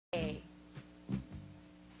A.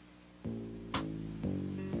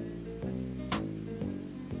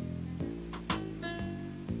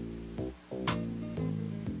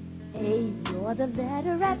 A, you're the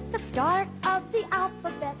letter at the start of the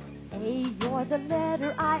alphabet. A, you're the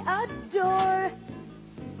letter I adore.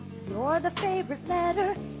 You're the favorite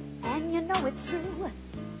letter, and you know it's true,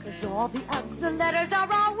 'cause all the other letters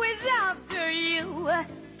are always after you. A,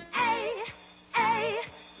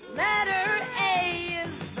 letter A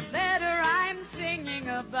is the letter I'm singing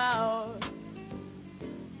about.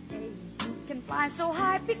 A, you can fly so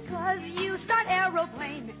high because you start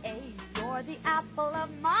aeroplane. A, you're the apple of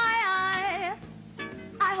my eye.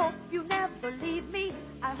 I hope you never leave me,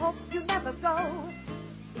 I hope you never go.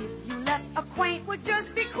 If you let acquaint would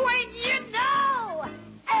just be quaint, you know.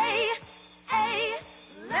 A,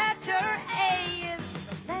 letter A is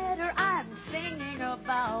the letter I'm singing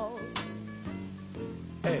about.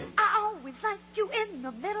 A. I always like you in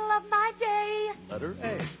the middle of my day. Letter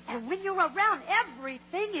A. And when you're around,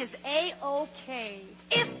 everything is A-OK.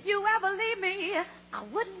 If you ever leave me, I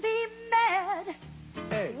wouldn't be mad.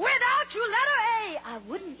 A. Without you, letter A, I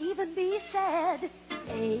wouldn't even be sad.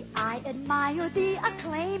 A, I admire the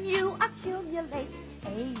acclaim you accumulate.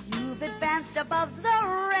 A, you've advanced above the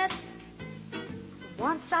rest.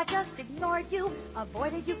 Once I just ignored you,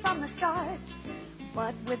 avoided you from the start.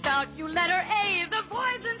 But without you, letter A, the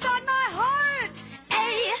void's inside my heart.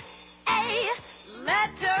 A,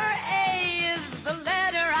 letter A is the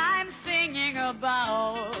letter I'm singing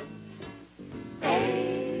about.